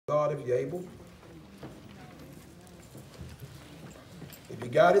God, if you're able. If you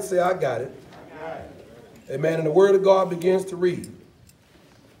got it, say, I got it. Amen. And the word of God begins to read.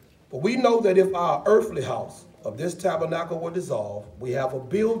 But we know that if our earthly house of this tabernacle were dissolved, we have a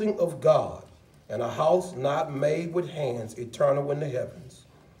building of God and a house not made with hands, eternal in the heavens.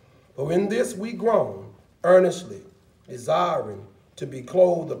 For in this we groan, earnestly desiring to be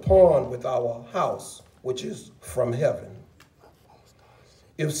clothed upon with our house, which is from heaven.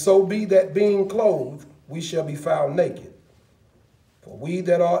 If so be that being clothed, we shall be found naked. For we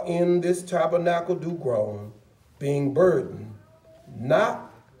that are in this tabernacle do groan, being burdened,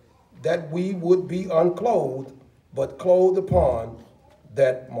 not that we would be unclothed, but clothed upon,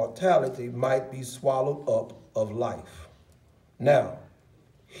 that mortality might be swallowed up of life. Now,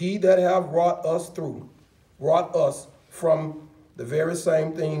 he that hath wrought us from the very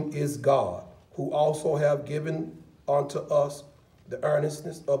same thing is God, who also have given unto us the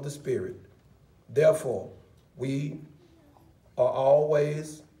earnestness of the Spirit. Therefore, we are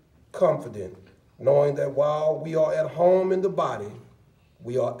always confident, knowing that while we are at home in the body,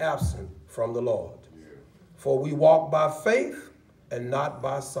 we are absent from the Lord. For we walk by faith and not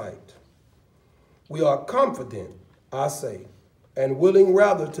by sight. We are confident, I say, and willing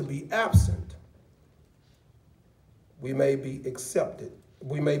rather to be absent. We may be accepted.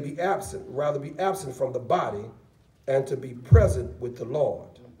 We may be absent, rather be absent from the body, and to be present with the Lord.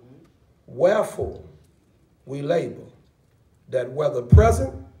 Wherefore, we labor that whether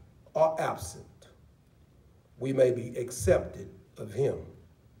present or absent, we may be accepted of him.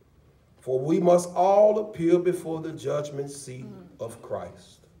 For we must all appear before the judgment seat of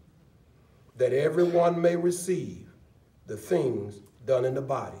Christ, that everyone may receive the things done in the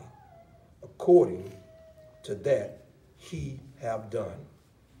body, according to that he have done,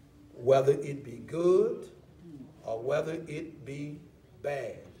 whether it be good or whether it be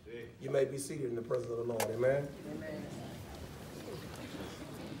bad. You may be seated in the presence of the Lord. Amen.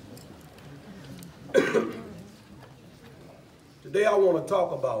 Amen. Today I want to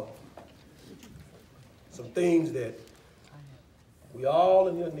talk about some things that we all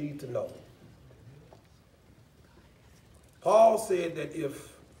in here need to know. Paul said that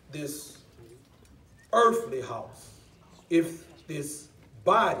if this earthly house, if this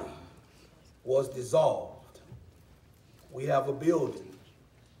body was dissolved, we have a building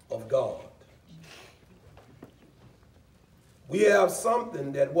of God. We have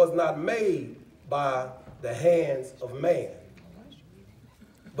something that was not made by the hands of man,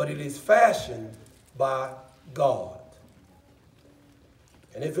 but it is fashioned by God.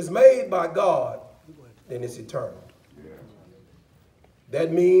 And if it's made by God, then it's eternal.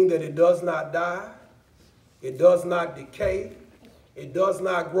 That means that it does not die, it does not decay, it does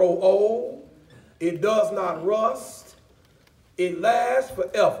not grow old, it does not rust, it lasts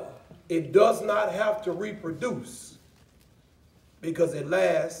forever. It does not have to reproduce because it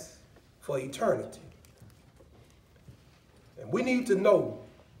lasts for eternity. And we need to know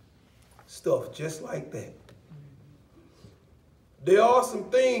stuff just like that. There are some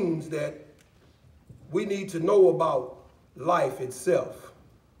things that we need to know about life itself.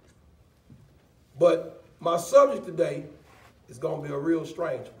 But my subject today is going to be a real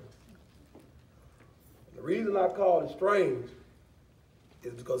strange one. The reason I call it strange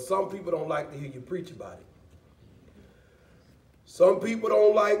is because some people don't like to hear you preach about it. Some people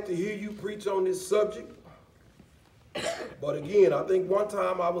don't like to hear you preach on this subject. But again, I think one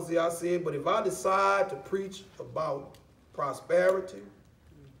time I said, but if I decide to preach about prosperity,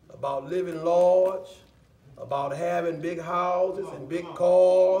 about living large, about having big houses and big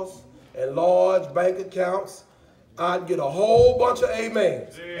cars and large bank accounts, I'd get a whole bunch of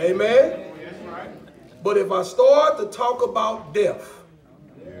amens. Amen? But if I start to talk about death,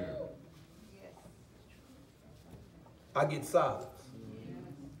 I get silence.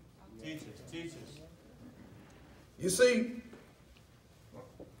 Teach us. You see,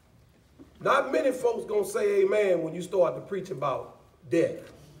 not many folks gonna say amen when you start to preach about death.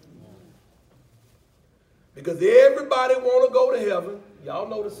 Because everybody want to go to heaven. Y'all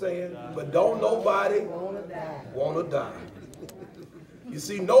know the saying, but don't nobody want to die. You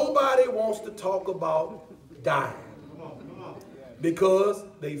see, nobody wants to talk about dying because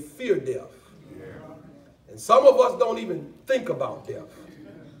they fear death. And some of us don't even think about death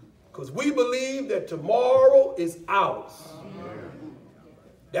because we believe that tomorrow is ours.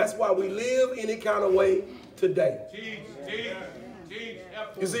 That's why we live any kind of way today.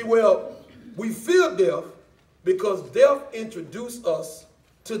 You see, well, we fear death because death introduced us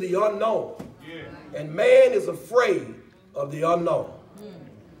to the unknown. And man is afraid of the unknown.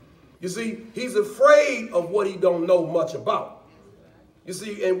 You see, he's afraid of what he don't know much about. You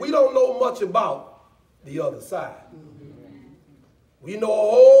see, and we don't know much about the other side. We know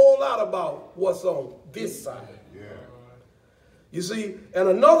a whole lot about what's on this side. Yeah. You see, and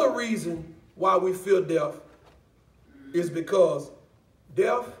another reason why we fear death is because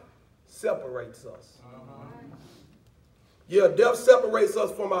death separates us. Yeah, death separates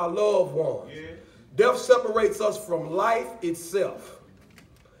us from our loved ones. Yeah. Death separates us from life itself.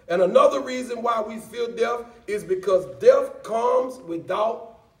 And another reason why we fear death is because death comes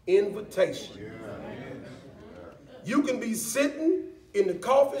without invitation. Yeah. You can be sitting in the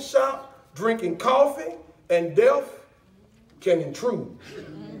coffee shop drinking coffee and death can intrude.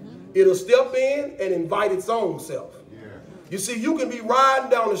 It'll step in and invite its own self. You see, you can be riding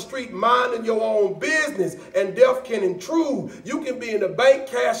down the street minding your own business and death can intrude. You can be in the bank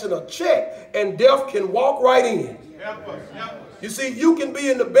cashing a check and death can walk right in. Help us, help us. You see, you can be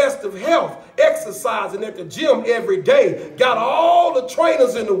in the best of health, exercising at the gym every day, got all the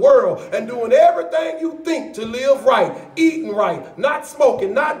trainers in the world and doing everything you think to live right, eating right, not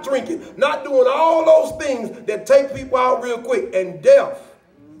smoking, not drinking, not doing all those things that take people out real quick, and death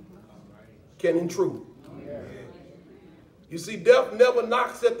can intrude. You see, death never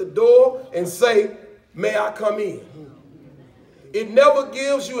knocks at the door and say, may I come in? It never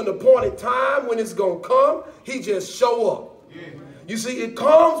gives you an appointed time when it's going to come. He just show up. You see, it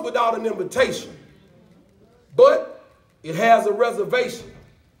comes without an invitation. But it has a reservation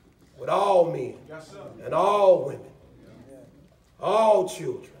with all men and all women, all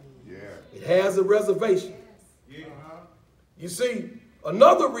children. It has a reservation. You see,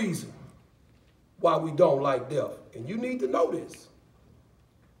 another reason why we don't like death, and you need to know this,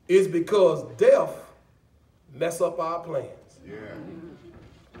 is because death mess up our plans.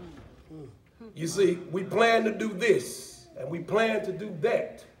 You see, we plan to do this and we plan to do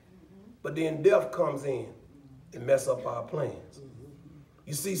that, but then death comes in and mess up our plans.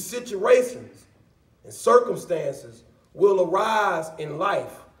 You see, situations and circumstances will arise in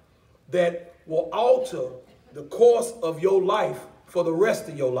life that will alter the course of your life for the rest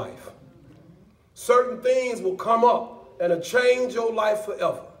of your life. Certain things will come up and it'll change your life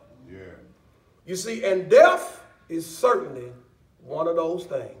forever. Yeah. You see, and death is certainly one of those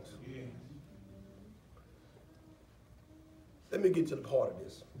things. Yeah. Let me get to the part of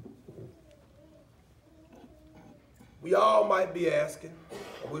this. We all might be asking,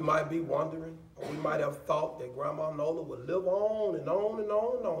 or we might be wondering, or we might have thought that Grandma Nola would live on and on and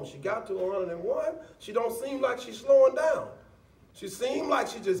on and on. She got to 101. She don't seem like she's slowing down. She seemed like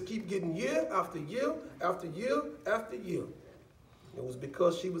she just keep getting year after year after year after year. It was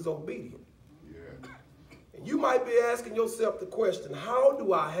because she was obedient. Yeah. And you might be asking yourself the question, how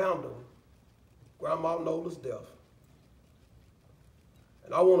do I handle Grandma Nola's death?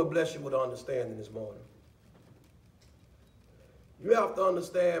 And I want to bless you with understanding this morning. You have to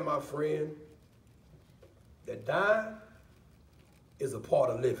understand, my friend, that dying is a part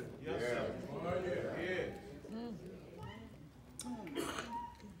of living. Yes, sir. Yeah.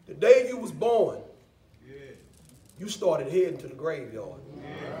 The day you was born, you started heading to the graveyard.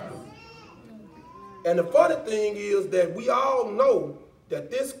 And the funny thing is that we all know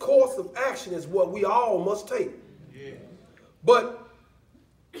that this course of action is what we all must take. But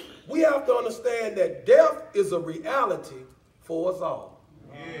we have to understand that death is a reality for us all.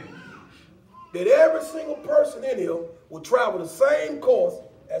 That every single person in here will travel the same course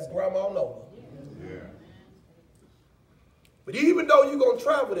as Grandma Nola. But even though you're going to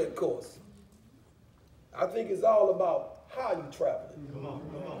travel that course, I think it's all about how you travel it. Come on,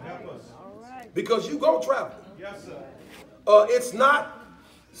 help us. All right. Because you're going to travel it. Yes, sir. It's not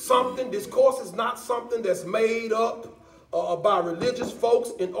something, this course is not something that's made up by religious folks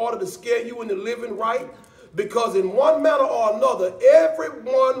in order to scare you into living right. Because in one manner or another,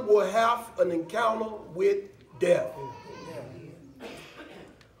 everyone will have an encounter with death.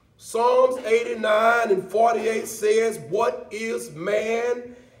 Psalms 89 and 48 says, what is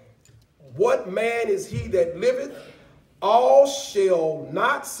man? What man is he that liveth? All shall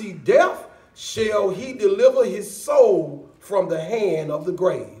not see death, shall he deliver his soul from the hand of the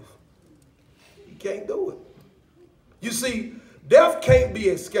grave. He can't do it. You see, death can't be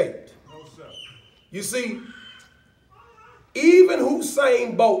escaped. No, sir. You see, even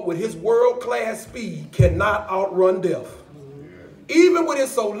Usain Bolt with his world-class speed cannot outrun death. Even with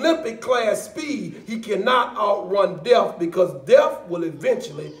his Olympic-class speed, he cannot outrun death because death will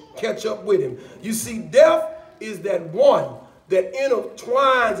eventually catch up with him. You see, death is that one that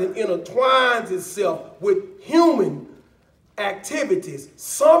intertwines itself with human activities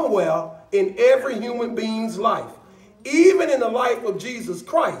somewhere in every human being's life. Even in the life of Jesus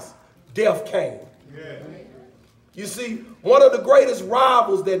Christ, death came. Yeah. You see, one of the greatest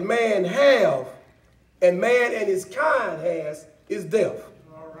rivals that man have, and man and his kind has, is death.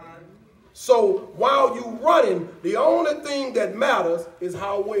 So while you running, the only thing that matters is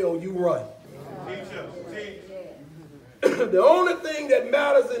how well you run. The only thing that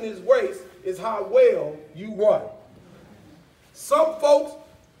matters in this race is how well you run. Some folks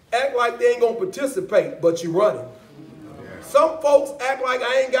act like they ain't gonna participate, but you running. Some folks act like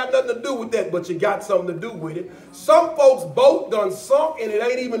I ain't got nothing to do with that, but you got something to do with it. Some folks' boat done sunk and it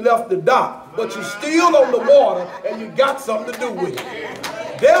ain't even left the dock, but you still on the water and you got something to do with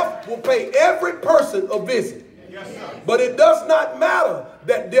it. Death will pay every person a visit. But it does not matter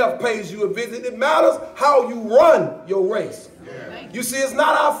that death pays you a visit. It matters how you run your race. You see, it's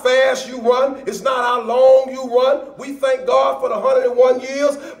not how fast you run. It's not how long you run. We thank God for the 101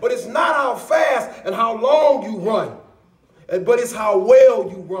 years, but it's not how fast and how long you run. But it's how well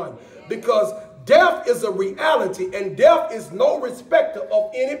you run. Because death is a reality, and death is no respecter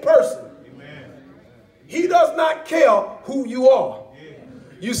of any person. He does not care who you are.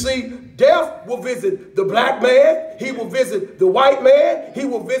 You see, death will visit the black man. He will visit the white man. He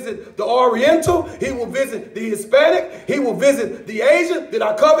will visit the Oriental. He will visit the Hispanic. He will visit the Asian. Did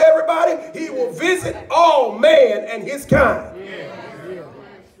I cover everybody? He will visit all man and his kind.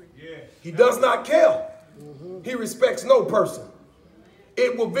 He does not care. He respects no person.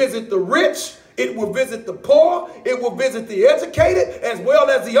 It will visit the rich. It will visit the poor. It will visit the educated as well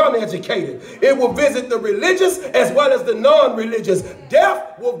as the uneducated. It will visit the religious as well as the non-religious.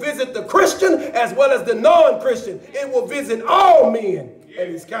 Death will visit the Christian as well as the non-Christian. It will visit all men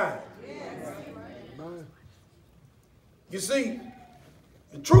and his kind. You see,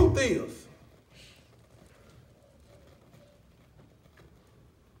 the truth is,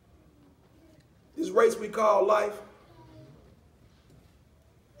 this race we call life,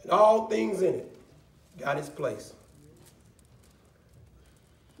 and all things in it got its place.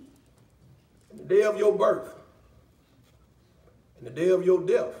 And the day of your birth and the day of your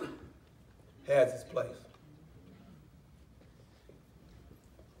death has its place.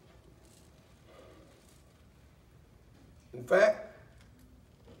 In fact,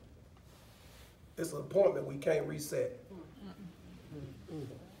 it's an appointment we can't reset.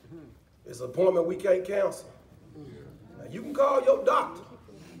 It's an appointment we can't cancel. Now, you can call your doctor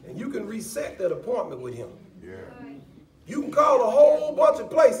and you can reset that appointment with him. You can call a whole bunch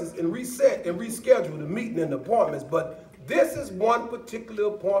of places and reset and reschedule the meeting and the appointments, but this is one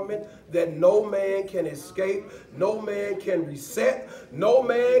particular appointment that no man can escape, no man can reset, no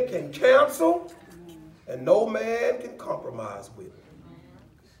man can cancel, and no man can compromise with.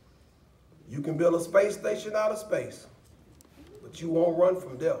 You can build a space station out of space, but you won't run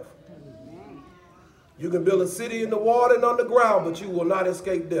from death. You can build a city in the water and underground, but you will not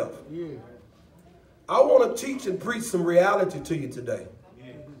escape death. I want to teach and preach some reality to you today.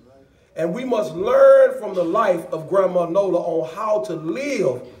 And we must learn from the life of Grandma Nola on how to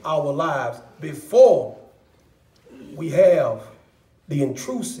live our lives before we have the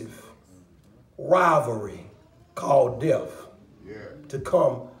intrusive rivalry called death to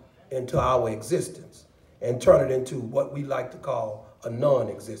come into our existence and turn it into what we like to call a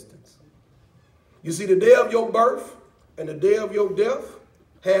non-existence. You see, the day of your birth and the day of your death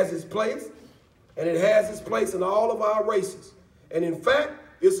has its place, and it has its place in all of our races. And in fact,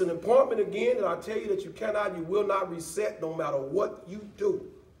 it's an appointment again, and I tell you that you will not reset no matter what you do.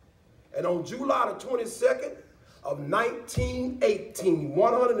 And on July the 22nd of 1918,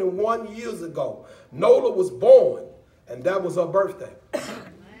 101 years ago, Nola was born, and that was her birthday.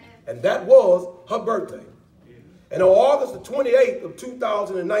 And that was her birthday. And on August the 28th of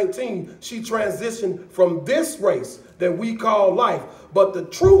 2019, she transitioned from this race that we call life. But the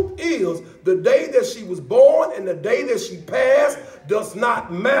truth is, the day that she was born and the day that she passed does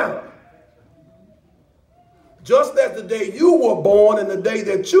not matter. Just as the day you were born and the day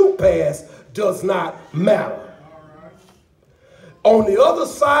that you passed does not matter. On the other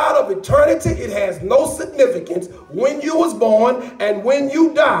side of eternity, it has no significance when you was born and when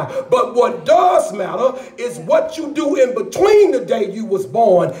you die. But what does matter is what you do in between the day you was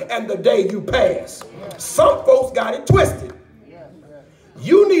born and the day you pass. Some folks got it twisted.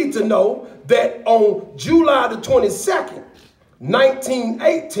 You need to know that on July the 22nd,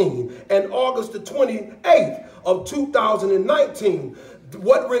 1918 and August the 28th of 2019,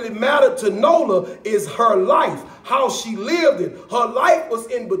 what really mattered to Nola is her life, how she lived it. Her life was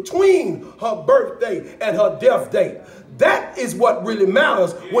in between her birthday and her death date. That is what really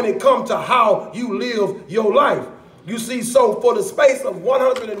matters when it comes to how you live your life. You see, so for the space of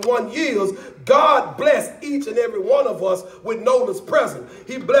 101 years, God blessed each and every one of us with Nola's presence.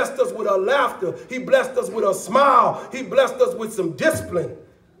 He blessed us with her laughter. He blessed us with a smile. He blessed us with some discipline,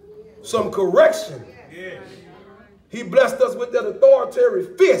 some correction. He blessed us with that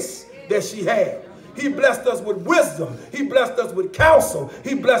authoritarian fist that she had. He blessed us with wisdom. He blessed us with counsel.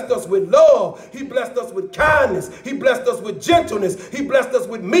 He blessed us with love. He blessed us with kindness. He blessed us with gentleness. He blessed us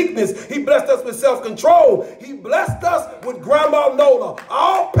with meekness. He blessed us with self-control. He blessed us with Grandma Nola,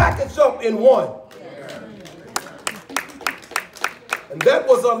 all packaged up in one. And that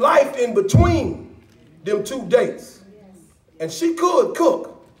was a life in between them two dates. And she could cook.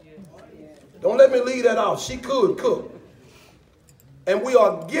 Don't let me leave that out. She could cook. And we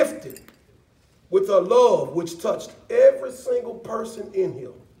are gifted with a love which touched every single person in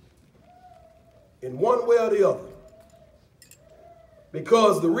here in one way or the other.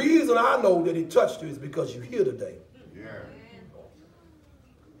 Because the reason I know that it touched you is because you're here today. Yeah.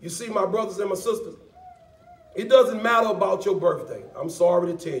 You see, my brothers and my sisters, it doesn't matter about your birthday. I'm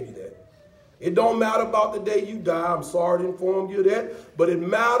sorry to tell you that. It don't matter about the day you die. I'm sorry to inform you that. But it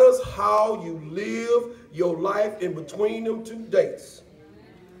matters how you live your life in between them two dates.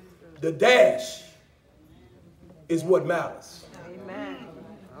 The dash is what matters. Amen.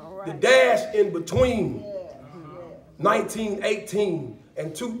 All right. The dash in between 1918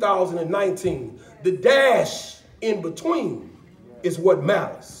 and 2019. The dash in between is what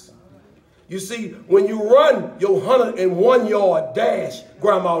matters. You see, when you run your 101-yard dash,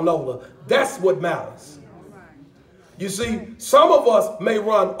 Grandma Nola, that's what matters. You see, some of us may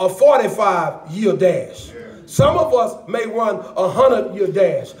run a 45-year dash. Some of us may run a 100-year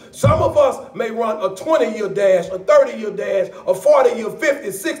dash. Some of us may run a 20-year dash, a 30-year dash, a 40-year,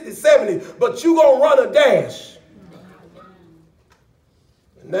 50, 60, 70, but you're going to run a dash.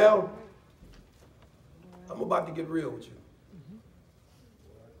 And now, I'm about to get real with you.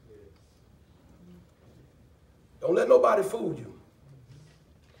 Don't let nobody fool you.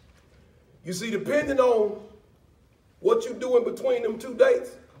 You see, depending on what you do in between them two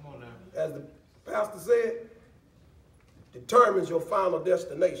dates, as the pastor said, determines your final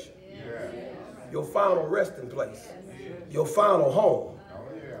destination, your final resting place, your final home.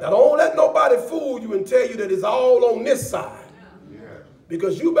 Now, don't let nobody fool you and tell you that it's all on this side,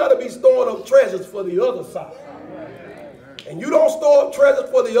 because you better be storing up treasures for the other side. And you don't store up treasures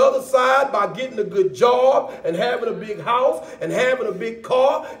for the other side by getting a good job and having a big house and having a big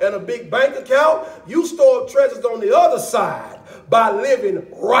car and a big bank account. You store up treasures on the other side by living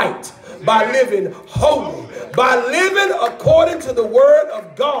right, by living holy, by living according to the word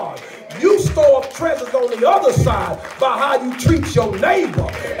of God. You store up treasures on the other side by how you treat your neighbor.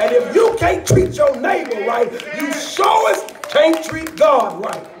 And if you can't treat your neighbor right, you sure as can't treat God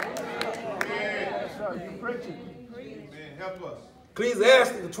right.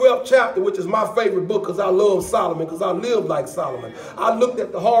 Ecclesiastes, the 12th chapter, which is my favorite book because I love Solomon, because I live like Solomon. I looked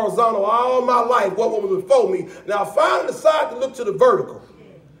at the horizontal all my life, what was before me, and I finally decided to look to the vertical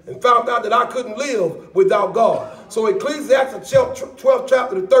and found out that I couldn't live without God. So Ecclesiastes, the 12th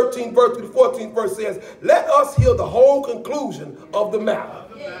chapter, the 13th verse to the 14th verse says, let us hear the whole conclusion of the matter.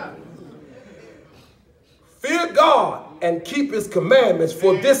 Fear God and keep his commandments,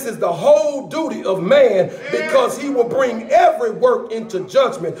 for this is the whole duty of man, because he will bring every work into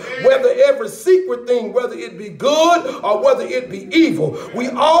judgment, whether every secret thing, whether it be good or whether it be evil. We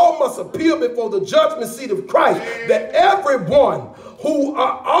all must appear before the judgment seat of Christ, that everyone who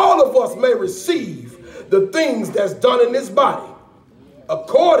all of us may receive the things that's done in this body,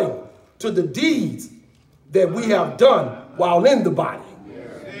 according to the deeds that we have done while in the body.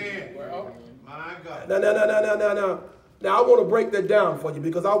 Now, I want to break that down for you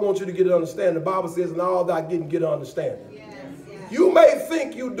because I want you to get an understanding. The Bible says, in all that getting, get an understanding. Yes, yes. You may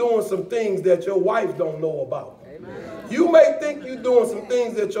think you're doing some things that your wife don't know about. Amen. You may think you're doing some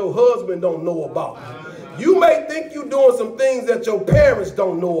things that your husband don't know about. You may think you're doing some things that your parents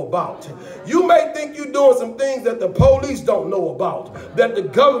don't know about. You may think you're doing some things that the police don't know about, that the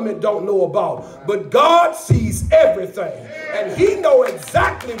government don't know about. But God sees everything, and he knows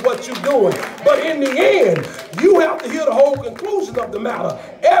exactly what you're doing. But in the end, you have to hear the whole conclusion of the matter.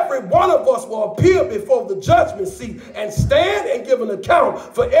 Every one of us will appear before the judgment seat and stand and give an account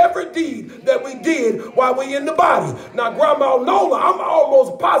for every deed that we did while we in the body. Now, Grandma Nola, I'm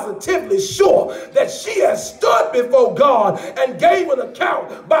almost positively sure that she has stood before God and gave an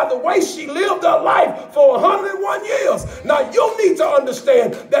account by the way she lived her life for 101 years. Now, you need to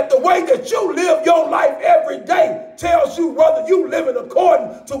understand that the way that you live your life every day tells you whether you living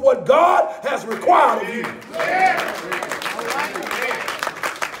according to what God has required of you.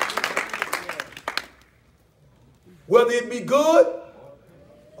 whether it be good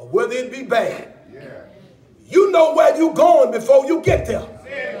or whether it be bad. You know where you're going before you get there.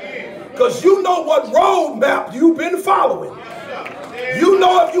 Because you know what roadmap you've been following. You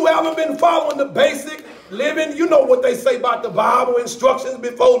know if you haven't been following the basic living, you know what they say about the Bible instructions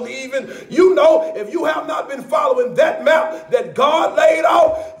before leaving. You know if you have not been following that map that God laid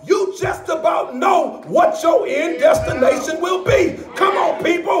out, you just about know what your end destination will be. Come on,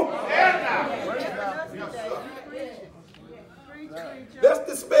 people. Let's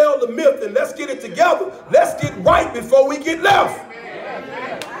dispel the myth and let's get it together. Let's get right before we get left.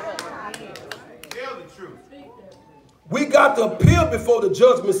 Tell the truth. We got to appear before the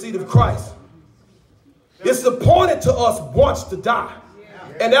judgment seat of Christ. It's appointed to us once to die.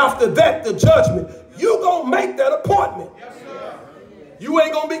 And after that, the judgment. You're going to make that appointment. You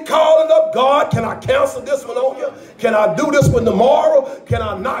ain't going to be calling up God. Can I cancel this one on you? Can I do this one tomorrow? Can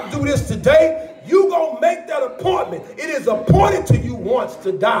I not do this today? You're going to make that appointment. It is appointed to you once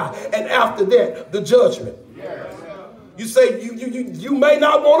to die. And after that, the judgment. You say you may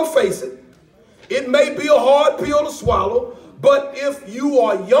not want to face it. It may be a hard pill to swallow. But if you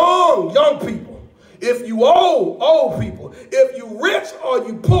are young people, if you old people, if you rich or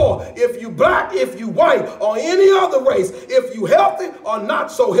you poor, if you black, if you white, or any other race, if you healthy or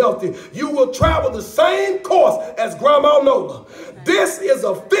not so healthy, you will travel the same course as Grandma Nola. This is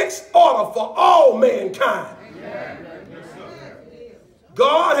a fixed order for all mankind.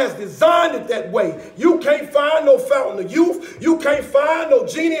 God has designed it that way. You can't find no fountain of youth. You can't find no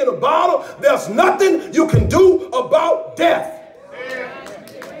genie in a bottle. There's nothing you can do about death.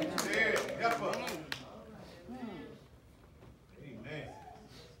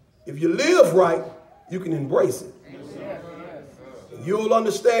 If you live right, you can embrace it. You'll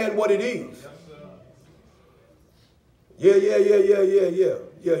understand what it is. Yeah,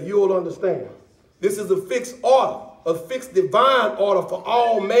 you'll understand. This is a fixed order, a fixed divine order for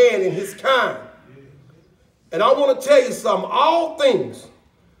all man in his kind. And I want to tell you something. All things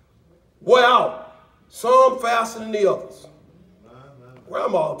wear out, some faster than the others.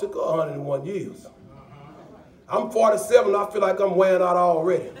 Grandma took 101 years. I'm 47, I feel like I'm wearing out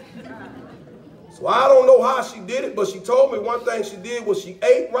already. So I don't know how she did it, but she told me one thing she did was she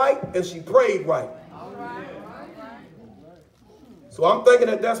ate right and she prayed right. So I'm thinking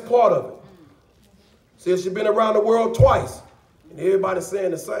that that's part of it. See, she's been around the world twice, and everybody's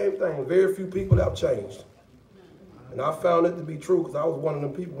saying the same thing. Very few people have changed. And I found it to be true because I was one of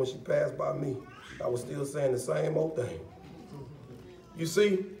them people when she passed by me. I was still saying the same old thing. You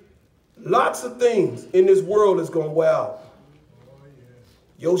see, lots of things in this world is going to wear out.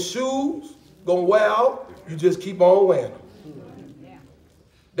 Your shoes going to wear out. You just keep on wearing them.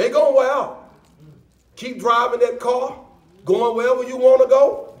 They going to wear out. Keep driving that car, going wherever you want to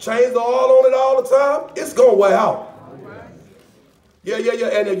go, change the oil on it all the time. It's going to wear out. Yeah.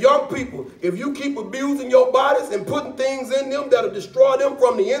 And the young people, if you keep abusing your bodies and putting things in them that'll destroy them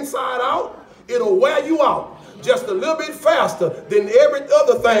from the inside out, it'll wear you out just a little bit faster than every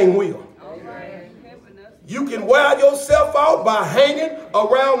other thing will. You can wear yourself out by hanging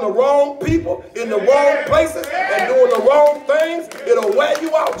around the wrong people in the wrong places and doing the wrong things. It'll wear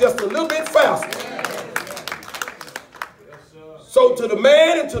you out just a little bit faster. So to the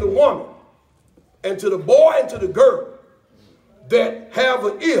man and to the woman and to the boy and to the girl that have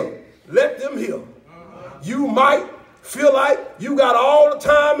an ear, let them hear. You might feel like you got all the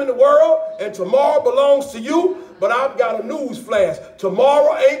time in the world and tomorrow belongs to you, but I've got a news flash.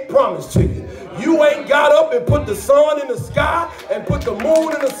 Tomorrow ain't promised to you. You ain't got up and put the sun in the sky and put the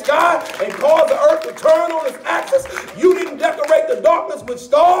moon in the sky and caused the earth to turn on its axis. You didn't decorate the darkness with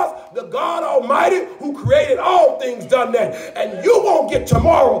stars. The God Almighty who created all things done that. And you won't get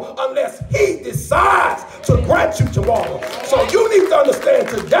tomorrow unless he decides to grant you tomorrow. So you need to understand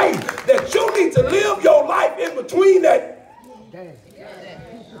today that you need to live your life in between that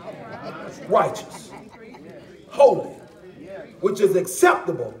righteous, holy, which is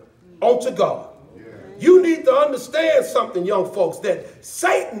acceptable unto God. You need to understand something, young folks, that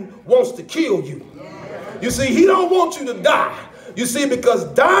Satan wants to kill you. You see, he don't want you to die. You see, because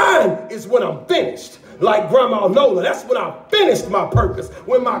dying is when I'm finished. Like Grandma Nola, that's when I finished my purpose.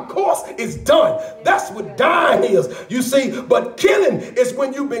 When my course is done. That's what dying is. You see, but killing is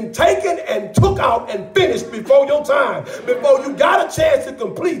when you've been taken and took out and finished before your time. Before you got a chance to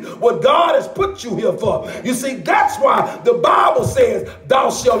complete what God has put you here for. You see, that's why the Bible says,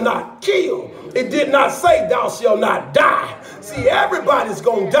 thou shalt not kill. It did not say thou shalt not die. See, everybody's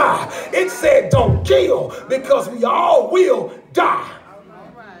going to die. It said don't kill because we all will die.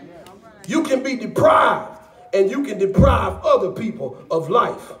 You can be deprived and you can deprive other people of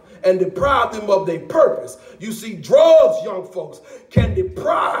life and deprive them of their purpose. You see, drugs, young folks, can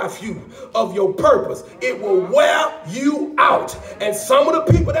deprive you of your purpose. It will wear you out. And some of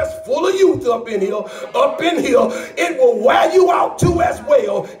the people that's full of youth up in here, it will wear you out too as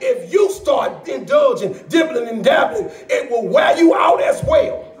well. If you start indulging, dibbling and dabbling, it will wear you out as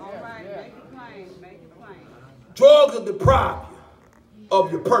well. All right, make it plain, make it plain. Drugs will deprive you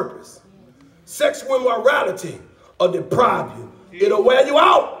of your purpose. Sexual immorality will deprive you. It'll wear you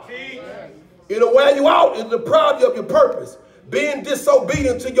out. It'll wear you out. It'll deprive you of your purpose. Being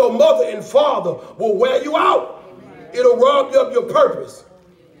disobedient to your mother and father will wear you out. It'll rob you of your purpose.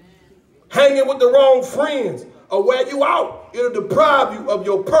 Hanging with the wrong friends will wear you out. It'll deprive you of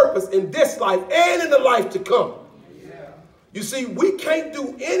your purpose in this life and in the life to come. You see, we can't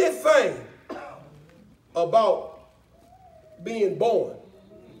do anything about being born.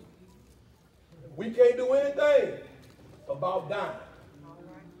 We can't do anything about dying.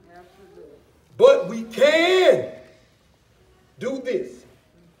 But we can do this.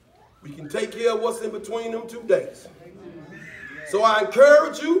 We can take care of what's in between them 2 days. So I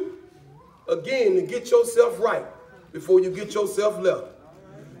encourage you, again, to get yourself right before you get yourself left.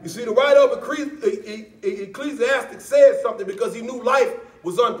 You see, the writer of Ecclesiastes said something because he knew life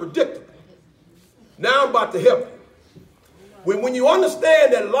was unpredictable. Now I'm about to help you. When you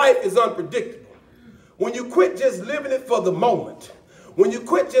understand that life is unpredictable, when you quit just living it for the moment, when you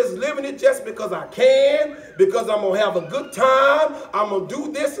quit just living it just because I can, because I'm going to have a good time, I'm going to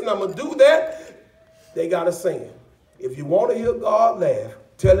do this and I'm going to do that, they got a saying. If you want to hear God laugh,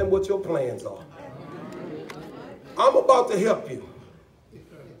 tell him what your plans are. I'm about to help you.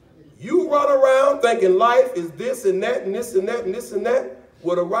 You run around thinking life is this and that and this and that and this and that.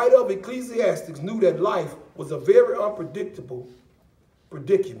 Well, the writer of Ecclesiastes knew that life was a very unpredictable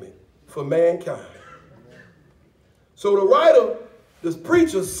predicament for mankind. So the writer, the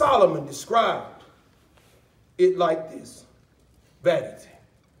preacher Solomon, described it like this: vanity.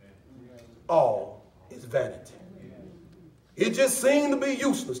 All is vanity. It just seemed to be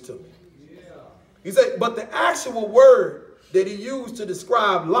useless to me. He said, but the actual word that he used to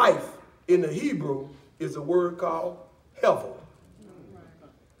describe life in the Hebrew is a word called hevel.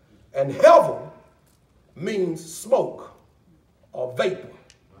 And hevel means smoke or vapor.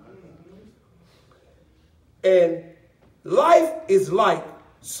 And life is like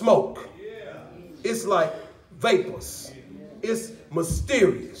smoke. It's like vapors. It's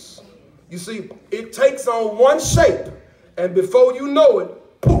mysterious. You see, it takes on one shape, and before you know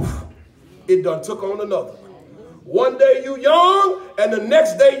it, poof, it done took on another. One day you young, and the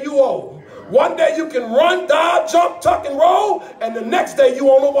next day you old. One day you can run, dive, jump, tuck, and roll, and the next day you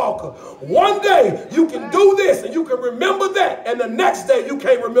on a walker. One day you can do this, and you can remember that, and the next day you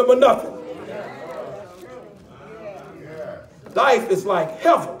can't remember nothing. Life is like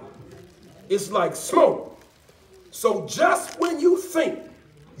heaven. It's like smoke. So just when you think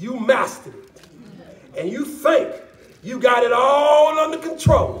you mastered it, and you think you got it all under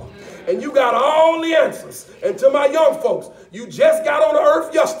control, and you got all the answers, and to my young folks, you just got on the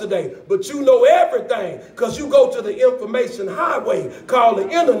earth yesterday, but you know everything because you go to the information highway called the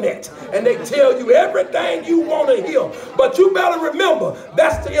internet, and they tell you everything you want to hear. But you better remember,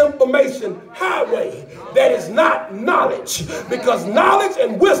 that's the information highway. That is not knowledge, because knowledge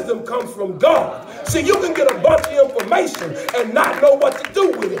and wisdom comes from God. See, you can get a bunch of information and not know what to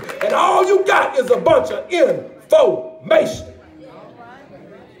do with it, and all you got is a bunch of information.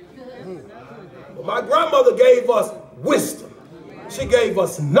 My grandmother gave us wisdom. She gave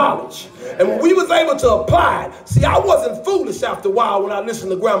us knowledge. And when we was able to apply it, see, I wasn't foolish after a while when I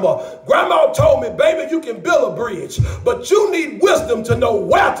listened to Grandma. Grandma told me, baby, you can build a bridge, but you need wisdom to know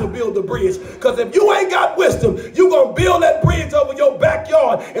where to build the bridge. Because if you ain't got wisdom, you're going to build that bridge over your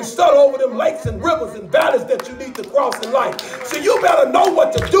backyard and start over them lakes and rivers and valleys that you need to cross in life. See, you better know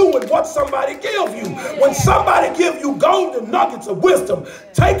what to do with what somebody gives you. When somebody gives you golden nuggets of wisdom,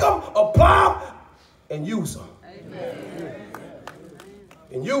 take them, apply them, and use them.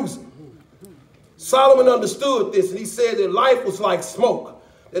 And use them. Solomon understood this, and he said that life was like smoke,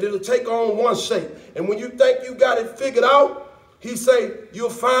 that it'll take on one shape. And when you think you got it figured out, he say, you'll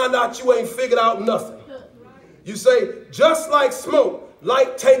find out you ain't figured out nothing. You say, just like smoke,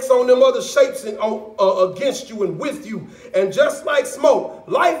 light takes on them other shapes and, against you and with you. And just like smoke,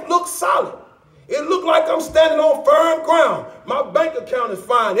 life looks solid. It looked like I'm standing on firm ground. My bank account is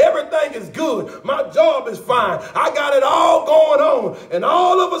fine. Everything is good. My job is fine. I got it all going on. And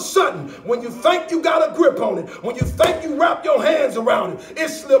all of a sudden, when you think you got a grip on it, when you think you wrap your hands around it, it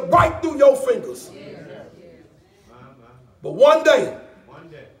slipped right through your fingers. But one day,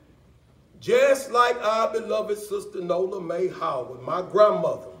 Just like our beloved sister Nola May Howard, my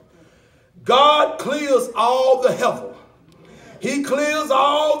grandmother, God clears all the hevel. He clears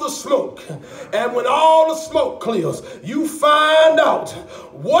all the smoke. And when all the smoke clears, you find out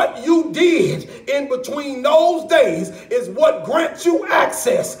what you did in between those days is what grants you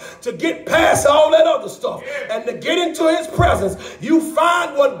access to get past all that other stuff and to get into his presence. You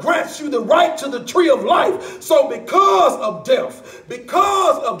find what grants you the right to the tree of life. So because of death,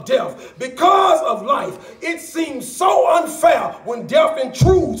 because of life, it seems so unfair when death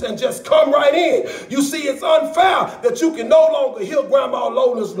intrudes and just come right in. You see, it's unfair that you can no longer hear Grandma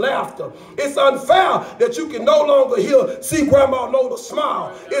Lola's laughter. It's unfair that you can no longer see Grandma Lola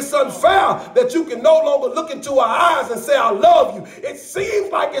smile. It's unfair that you can no longer look into her eyes and say, I love you. It seems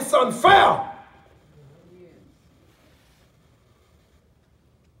like it's unfair.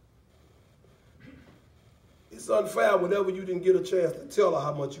 It's unfair whenever you didn't get a chance to tell her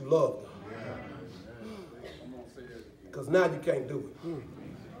how much you loved her. Because now you can't do it.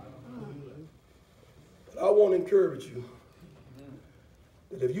 But I want to encourage you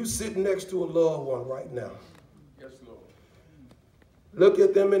that if you're sitting next to a loved one right now, yes, Lord, look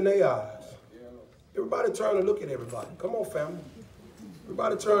at them in their eyes. Yeah. Everybody turn and look at everybody. Come on, family.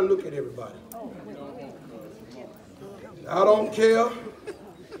 Everybody turn and look at everybody. I don't care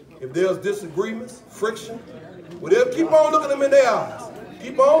if there's disagreements, friction, whatever. Keep on looking them in their eyes.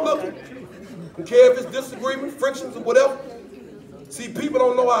 Keep on looking. Don't care if it's disagreement, frictions, or whatever. See, people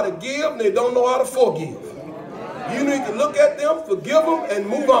don't know how to give and they don't know how to forgive. You need to look at them, forgive them, and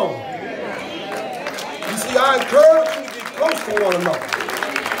move on. You see, I encourage you to get close to one another.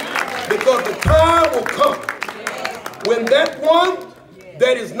 Because the time will come when that one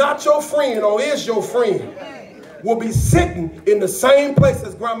that is not your friend or is your friend will be sitting in the same place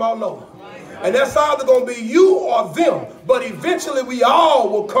as Grandma Nola. And that's either going to be you or them. But eventually we all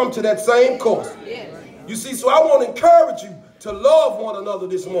will come to that same course. You see, so I want to encourage you to love one another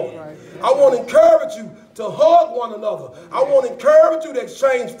this morning. I want to encourage you to hug one another. I want to encourage you to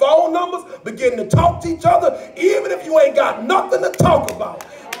exchange phone numbers, begin to talk to each other, even if you ain't got nothing to talk about.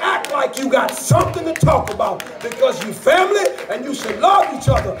 Act like you got something to talk about because you family and you should love each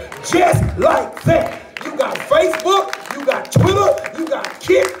other just like that. You got Facebook, you got Twitter, you got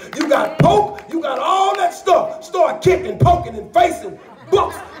Kick, you got Poke, you got all that stuff. Start kicking, poking, and facing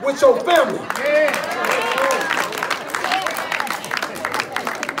books with your family.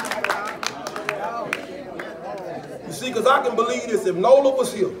 You see, because I can believe this, if Nola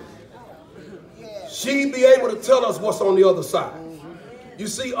was here, she'd be able to tell us what's on the other side. You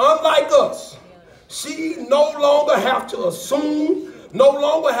see, unlike us, she no longer have to assume, no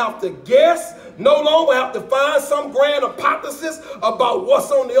longer have to guess, no longer have to find some grand hypothesis about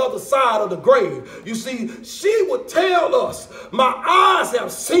what's on the other side of the grave. You see, she would tell us, my eyes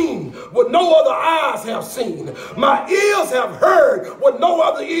have seen what no other eyes have seen. My ears have heard what no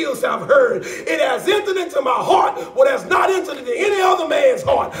other ears have heard. It has entered into my heart what has not entered into any other man's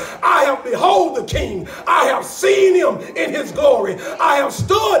heart. I have beheld the King. I have seen him in his glory. I have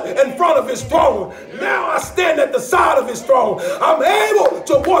stood in front of his throne. Now I stand at the side of his throne. I'm able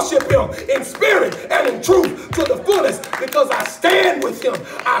to worship him in spirit and in truth to the fullest because I stand with him.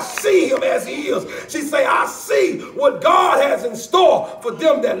 I see him as he is. She say, I see what God has in store for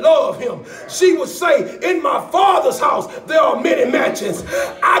them that love him. She would say, in my Father's house, there are many mansions.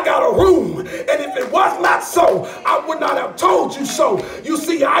 I got a room. And if it was not so, I would not have told you so. You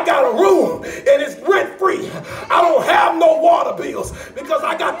see, I got a room and it's rent free. I don't have no water bills because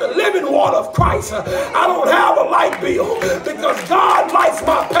I got the living water of Christ. I don't have a light bill because God lights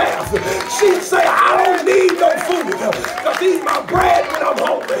my path. She say, I don't need no food because he's my bread when I'm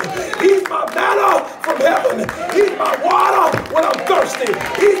hungry. He's my manna from heaven. He's my water when I'm thirsty.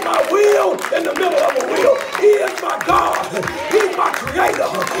 He's my wheel in the middle of a wheel. He is my God. He's my creator.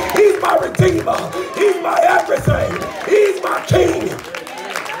 He's my redeemer. He's my everything. He's my king.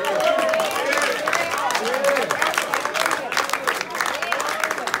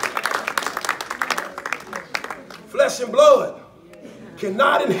 Flesh and blood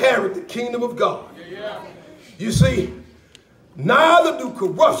cannot inherit the kingdom of God. You see, neither do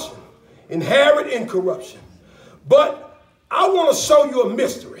corruption inherit incorruption. But I want to show you a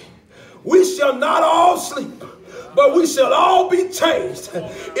mystery. We shall not all sleep, but we shall all be changed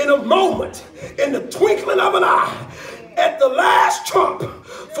in a moment, in the twinkling of an eye, at the last trump.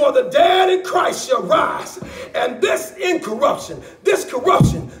 For the dead in Christ shall rise, and this incorruption, this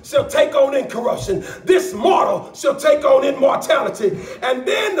corruption shall take on incorruption. This mortal shall take on immortality. And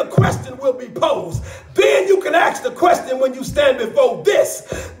then the question will be posed. Then you can ask the question when you stand before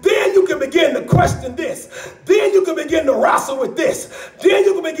this. Then you can begin to question this. Then you can begin to wrestle with this. Then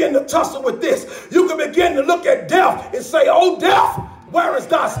you can begin to tussle with this. You can begin to look at death and say, oh, death, where is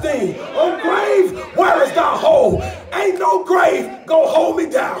thy sting? Oh, grave, where is thy hold? Ain't no grave gonna hold me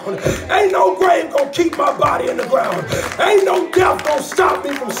down. Ain't no grave gonna keep my body in the ground. Ain't no death gonna stop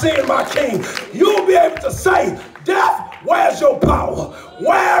me from seeing my king. You'll be able to say, death, where's your power?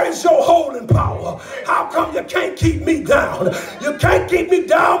 Where is your holding power? How come you can't keep me down? You can't keep me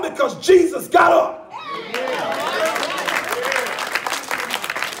down because Jesus got up.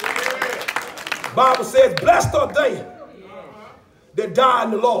 Bible says, blessed are they that die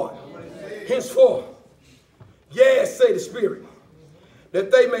in the Lord. Henceforth, yes, say the Spirit,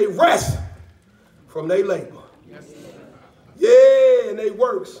 that they may rest from their labor. Yeah, and their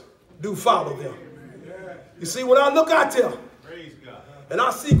works do follow them. You see, when I look out there and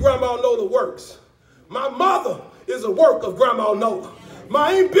I see Grandma Nola works, my mother is a work of Grandma Nola.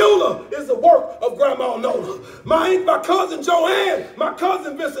 My Aunt Beulah is the work of Grandma Nola. My cousin Joanne, my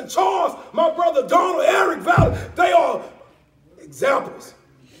cousin Vincent Charles, my brother Donald, Eric Valley, they are examples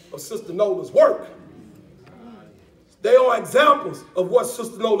of Sister Nola's work. They are examples of what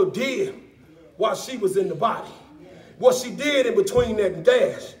Sister Nola did while she was in the body. What she did in between that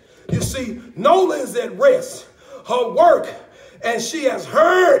dash. You see, Nola is at rest. Her work, and she has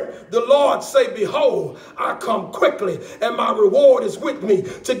heard the Lord say, behold, I come quickly, and my reward is with me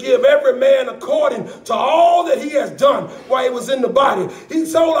to give every man according to all that he has done while he was in the body.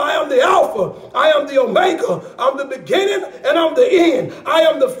 He told, I am the Alpha, I am the Omega, I'm the beginning, and I'm the end. I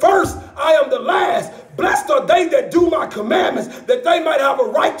am the first, I am the last. Blessed are they that do my commandments, that they might have a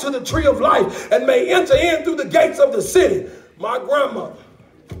right to the tree of life and may enter in through the gates of the city. My grandmother,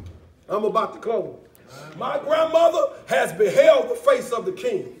 I'm about to close. My grandmother has beheld the face of the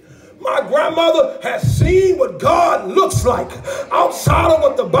King. My grandmother has seen what God looks like outside of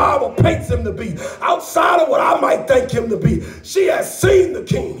what the Bible paints him to be, outside of what I might think him to be. She has seen the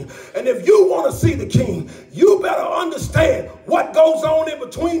King. And if you want to see the King, you better understand what goes on in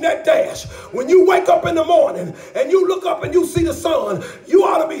between that dash. When you wake up in the morning and you look up and you see the sun, you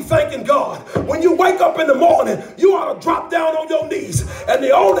ought to be thanking God. When you wake up in the morning, you ought to drop down on your knees. And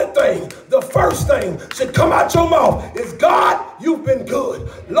the only thing, the first thing should come out your mouth is, God, you've been good.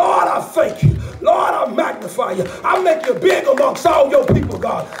 Lord, I thank you. Lord, I magnify you. I make you big amongst all your people,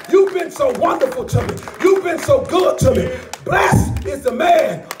 God. You've been so wonderful to me. You've been so good to me. Blessed is the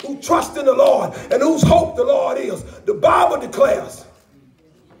man who trusts in the Lord and whose hope the Lord is. The Bible declares,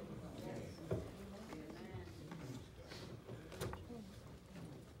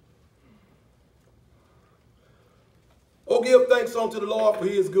 oh, give thanks unto the Lord, for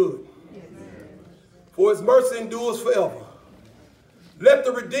he is good. For his mercy endures forever. Let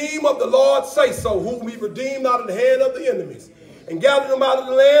the redeemed of the Lord say so, whom he redeemed out of the hand of the enemies, and gathered them out of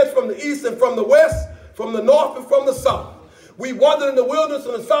the lands from the east and from the west, from the north and from the south. We wandered in the wilderness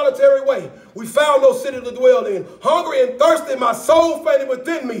in a solitary way. We found no city to dwell in. Hungry and thirsty, my soul fainted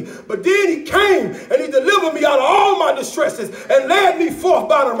within me. But then he came and he delivered me out of all my distresses and led me forth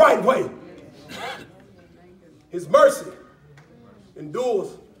by the right way. His mercy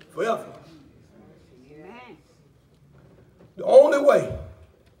endures forever. The only way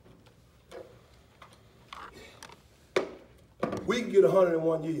we can get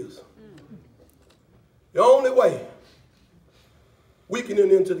 101 years, the only way we can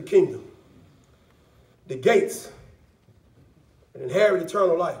enter into the kingdom, the gates, and inherit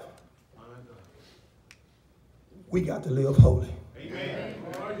eternal life, we got to live holy. Amen.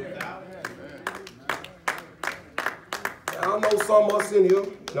 I know some of us in here,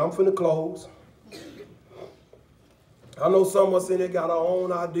 and I'm finna close. I know some of us in here got our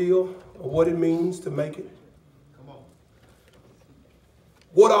own idea of what it means to make it. Come on.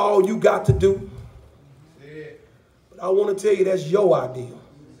 What all you got to do. But I want to tell you that's your idea.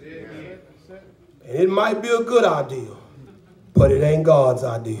 And it might be a good idea, but it ain't God's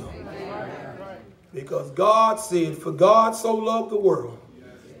idea. Because God said, for God so loved the world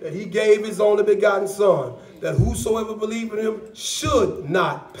that he gave his only begotten Son, that whosoever believes in him should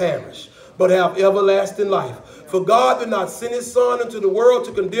not perish, but have everlasting life. For God did not send his son into the world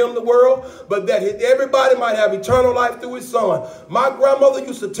to condemn the world, but that everybody might have eternal life through his son. My grandmother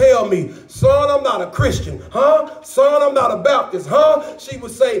used to tell me, son, I'm not a Christian. Huh? Son, I'm not a Baptist. Huh? She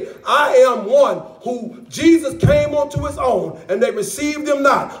would say, I am one who Jesus came unto his own, and they received him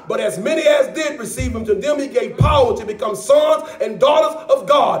not. But as many as did receive him, to them he gave power to become sons and daughters of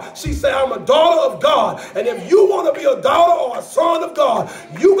God. She said, I'm a daughter of God. And if you want to be a daughter or a son of God,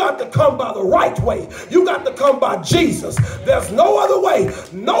 you got to come by the right way. You got to come by Jesus. There's no other way.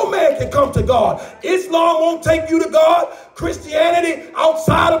 No man can come to God. Islam won't take you to God. Christianity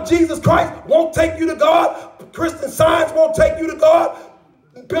outside of Jesus Christ won't take you to God. Christian Science won't take you to God.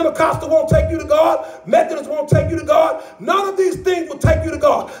 Pentecostal won't take you to God. Methodist won't take you to God. None of these things will take you to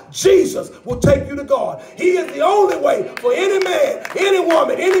God. Jesus will take you to God. He is the only way for any man, any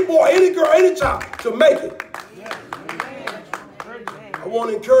woman, any boy, any girl, any child to make it. I want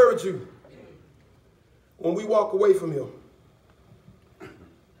to encourage you when we walk away from him.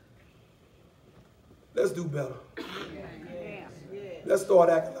 Let's do better. Let's start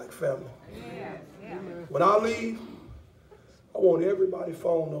acting like family. When I leave, I want everybody's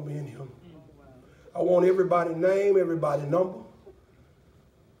phone number in him. I want everybody's name, everybody's number.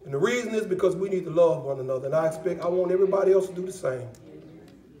 And the reason is because we need to love one another. And I want everybody else to do the same.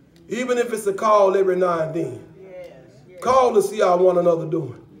 Even if it's a call every now and then. Call to see how one another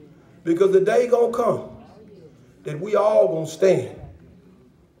doing. Because the day gonna come that we all gonna stand.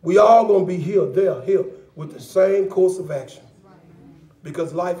 We all gonna be here with the same course of action.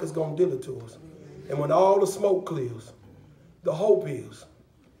 Because life is gonna deal it to us. And when all the smoke clears, the hope is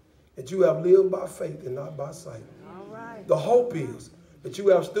that you have lived by faith and not by sight. The hope is that you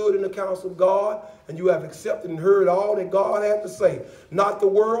have stood in the counsel of God and you have accepted and heard all that God had to say. Not the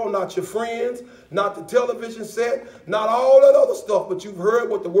world, not your friends, not the television set, not all that other stuff, but you've heard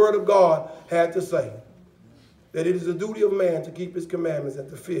what the word of God had to say. That it is the duty of man to keep his commandments and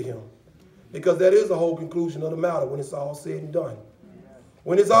to fear him. Because that is the whole conclusion of the matter when it's all said and done.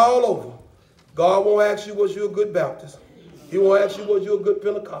 When it's all over, God won't ask you, was you a good Baptist? He won't ask you, was you a good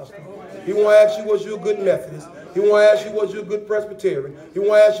Pentecostal? He won't ask you, was you a good Methodist? He won't ask you, was you a good Presbyterian? He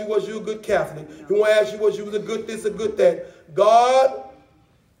won't ask you, was you a good Catholic? He won't ask you, was you a good this, a good that. God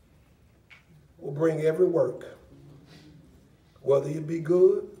will bring every work, whether it be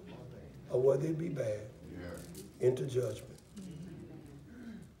good or whether it be bad, into judgment.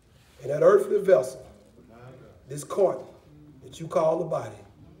 And that earthly vessel, this carton that you call the body,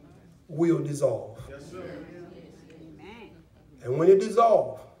 will dissolve. And when it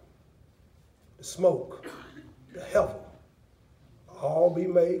dissolves, the smoke, the heaven, all be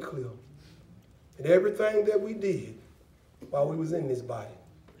made clear. And everything that we did while we was in this body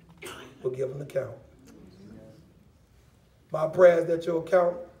will give an account. My prayer is that your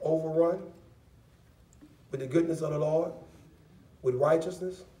account overrun with the goodness of the Lord, with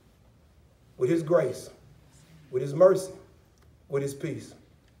righteousness, with his grace, with his mercy, with his peace.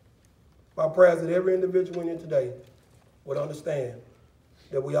 My prayer is that every individual in here today would understand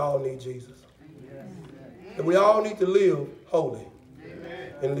that we all need Jesus. That we all need to live holy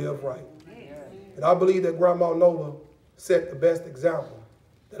and live right. And I believe that Grandma Nola set the best example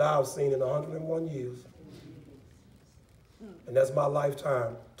that I've seen in 101 years. And that's my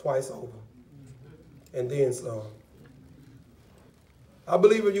lifetime twice over. And then some. I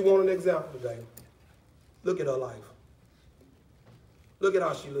believe if you want an example today, look at her life. Look at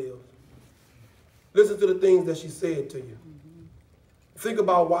how she lives. Listen to the things that she said to you. Think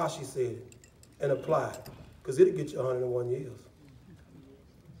about why she said it and apply it, because it'll get you 101 years.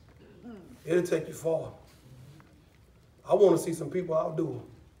 It'll take you far. I want to see some people outdo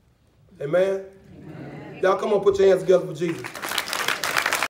her. Amen? Y'all come on, put your hands together for Jesus.